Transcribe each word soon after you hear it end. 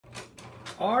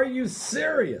Are you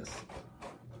serious?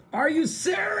 Are you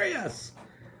serious?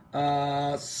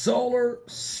 Solar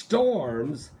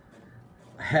storms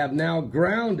have now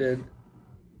grounded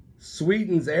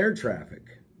Sweden's air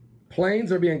traffic.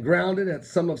 Planes are being grounded at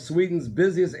some of Sweden's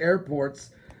busiest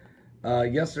airports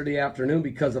yesterday afternoon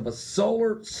because of a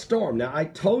solar storm. Now, I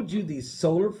told you these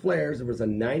solar flares, there was a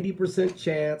 90%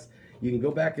 chance. You can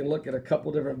go back and look at a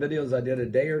couple different videos I did a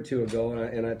day or two ago,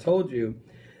 and I told you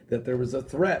that there was a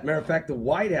threat. Matter of fact, the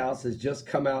White House has just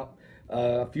come out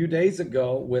a few days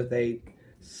ago with a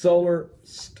solar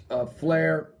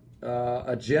flare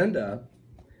agenda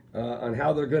on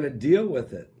how they're going to deal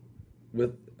with it,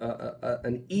 with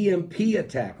an EMP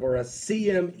attack, or a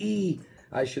CME,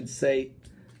 I should say,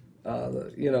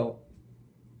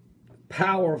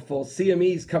 powerful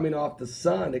CMEs coming off the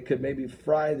sun. It could maybe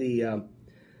fry the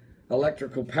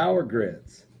electrical power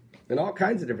grids, and all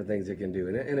kinds of different things it can do.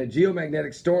 And a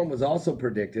geomagnetic storm was also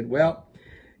predicted. Well,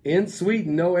 in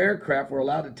Sweden, no aircraft were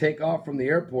allowed to take off from the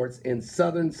airports in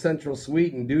southern central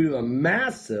Sweden due to a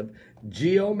massive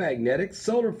geomagnetic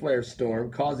solar flare storm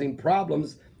causing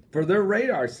problems for their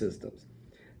radar systems.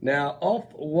 Now, Ulf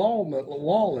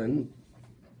Wallen,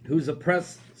 who's a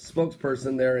press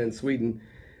spokesperson there in Sweden,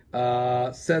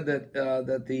 said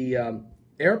that the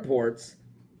airports,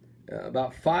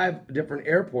 about 5 different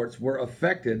airports were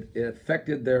affected. It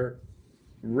affected their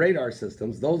radar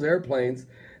systems. Those airplanes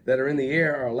that are in the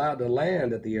air are allowed to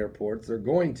land at the airports. They're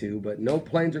going to, but no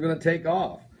planes are going to take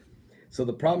off. So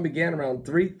the problem began around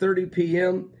 3:30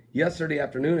 p.m. yesterday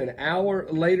afternoon. An hour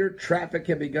later, traffic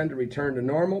had begun to return to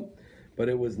normal, but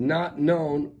it was not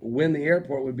known when the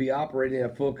airport would be operating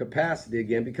at full capacity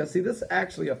again, because, see, this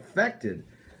actually affected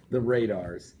the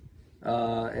radars.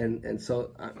 And so,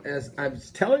 as I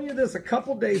was telling you this a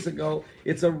couple days ago,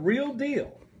 it's a real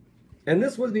deal. And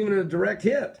this wasn't even a direct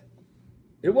hit.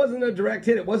 It wasn't a direct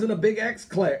hit. It wasn't a big X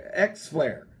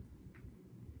flare.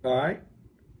 All right?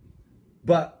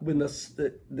 But when the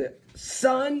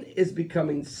sun is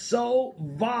becoming so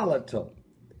volatile,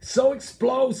 so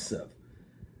explosive,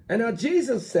 and now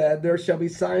Jesus said, there shall be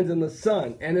signs in the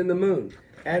sun and in the moon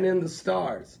and in the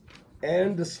stars,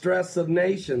 and distress of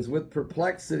nations with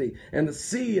perplexity, and the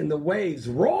sea and the waves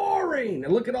roaring.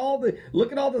 And look at all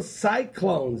the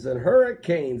cyclones and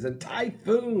hurricanes and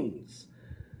typhoons.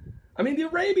 I mean, the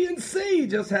Arabian Sea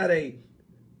just had a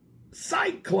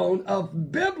cyclone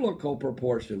of biblical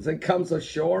proportions and comes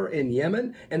ashore in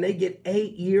Yemen, and they get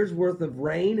 8 years worth of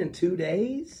rain in 2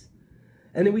 days.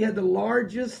 And then we had the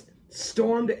largest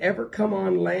storm to ever come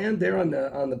on land there on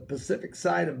the Pacific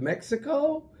side of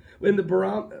Mexico, when the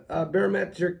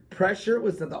barometric pressure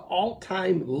was at the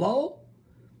all-time low.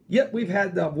 Yet we've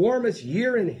had the warmest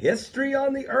year in history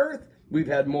on the earth. We've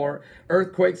had more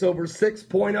earthquakes over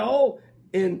 6.0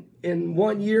 in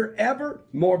 1 year ever,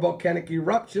 more volcanic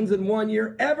eruptions in 1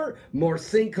 year ever, more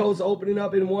sinkholes opening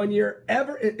up in 1 year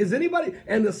ever. Is anybody?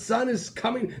 And the sun's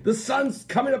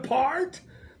coming apart,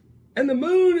 and the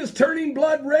moon is turning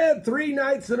blood red 3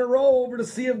 nights in a row over the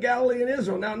Sea of Galilee in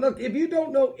Israel. Now look, if you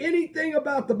don't know anything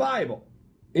about the Bible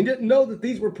and didn't know that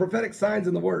these were prophetic signs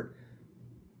in the Word,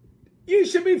 you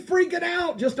should be freaking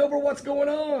out just over what's going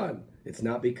on. It's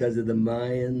not because of the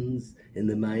Mayans and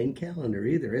the Mayan calendar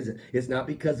either, is it? It's not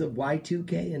because of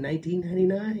Y2K in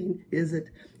 1999, is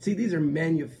it? See, these are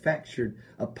manufactured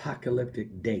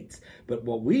apocalyptic dates. But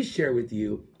what we share with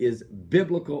you is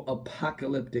biblical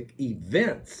apocalyptic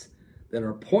events that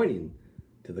are pointing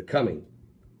to the coming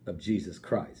of Jesus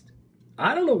Christ.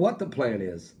 I don't know what the plan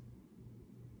is.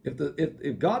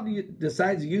 If God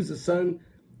decides to use the sun,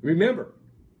 remember,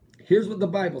 here's what the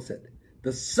Bible said.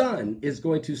 The sun is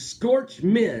going to scorch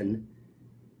men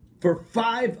for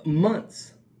 5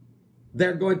 months.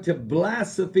 They're going to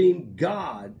blaspheme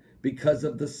God because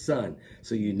of the sun.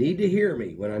 So you need to hear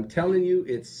me. When I'm telling you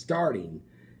it's starting,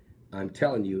 I'm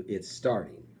telling you it's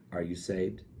starting. Are you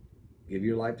saved? Give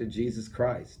your life to Jesus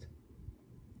Christ.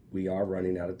 We are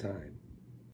running out of time.